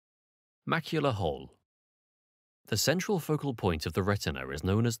Macula hole. The central focal point of the retina is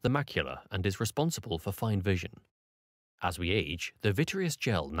known as the macula and is responsible for fine vision. As we age, the vitreous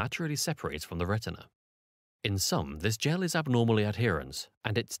gel naturally separates from the retina. In some, this gel is abnormally adherent,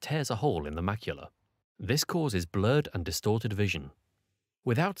 and it tears a hole in the macula. This causes blurred and distorted vision.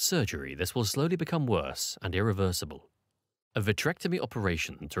 Without surgery, this will slowly become worse and irreversible. A vitrectomy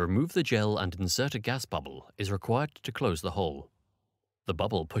operation to remove the gel and insert a gas bubble is required to close the hole. The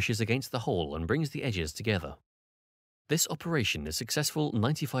bubble pushes against the hole and brings the edges together. This operation is successful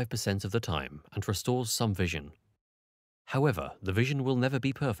 95% of the time and restores some vision. However, the vision will never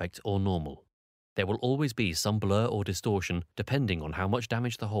be perfect or normal. There will always be some blur or distortion depending on how much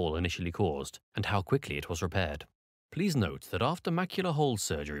damage the hole initially caused and how quickly it was repaired. Please note that after macula hole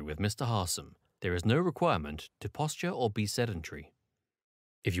surgery with Mr. Harsom, there is no requirement to posture or be sedentary.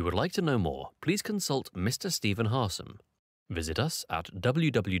 If you would like to know more, please consult Mr. Stephen Harsom. Visit us at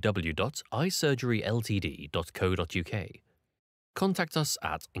www.eyesurgeryltd.co.uk. Contact us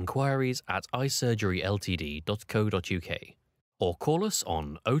at inquiries@eyesurgeryltd.co.uk or call us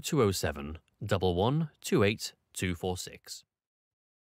on 0207 11 28 246.